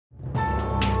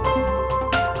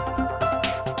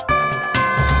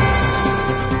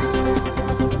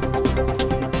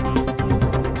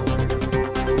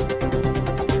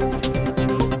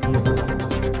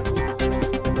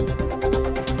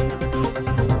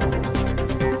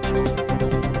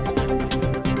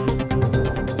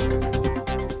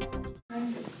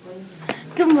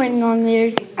morning, long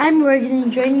leaders. I'm Morgan,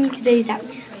 and joining me today is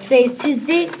Allie. Today is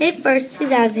Tuesday, May 1st,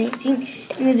 2018,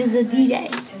 and it is a D-Day.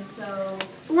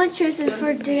 Lunch choices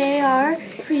for today are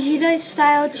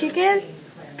fajita-style chicken,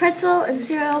 pretzel, and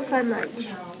cereal fun lunch.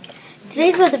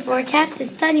 Today's weather forecast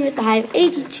is sunny with a high of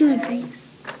 82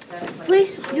 degrees.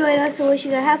 Please join us in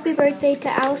wishing a happy birthday to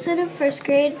Allison in 1st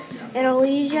grade and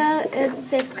Alicia in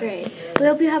 5th grade. We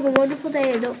hope you have a wonderful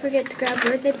day, and don't forget to grab a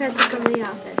birthday pencil from the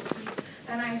office.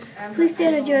 Please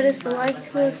stand and join us for Life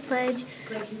School's Pledge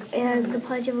and the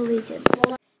Pledge of Allegiance.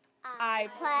 I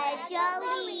pledge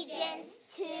allegiance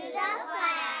to the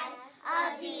flag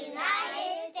of the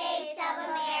United States of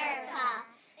America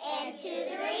and to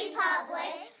the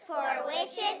republic for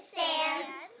which it stands,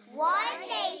 one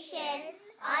nation,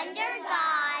 under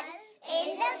God,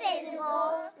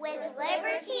 indivisible, with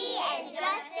liberty and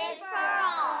justice for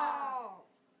all.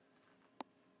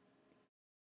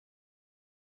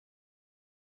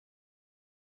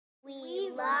 We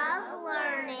love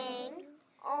learning,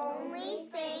 only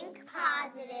think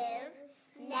positive,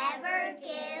 never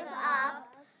give up,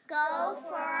 go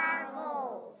for our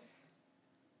goals.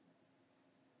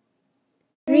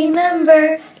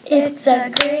 Remember, it's a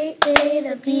great day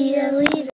to be a leader.